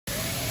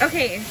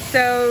Okay,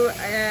 so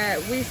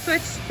we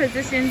switched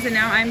positions and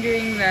now I'm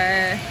doing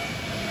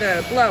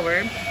the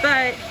blower,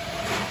 but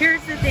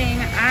here's the thing,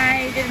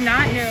 I did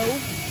not know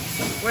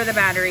where the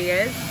battery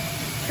is.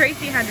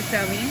 Tracy had to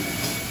show me.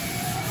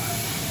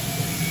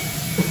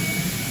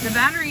 The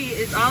battery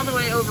is all the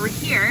way over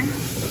here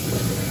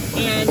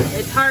and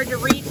it's hard to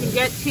reach and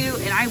get to,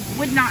 and I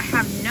would not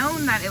have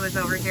known that it was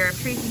over here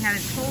if Tracy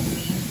hadn't told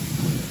me.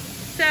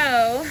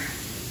 So,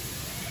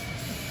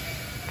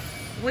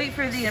 wait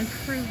for the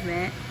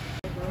improvement.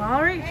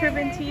 All right, Trip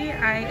and Tea,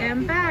 I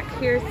am back.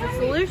 Here's the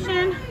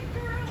solution.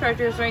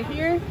 Charger's right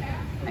here.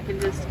 I can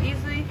just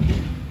easily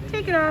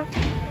take it off,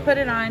 put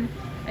it on.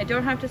 I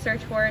don't have to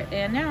search for it.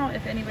 And now,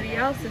 if anybody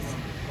else is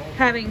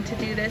having to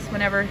do this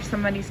whenever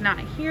somebody's not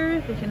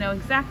here, they can know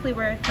exactly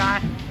where it's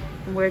at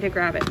and where to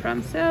grab it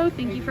from. So,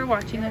 thank you for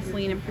watching this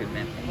lean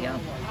improvement video.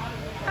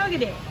 Have a good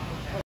day.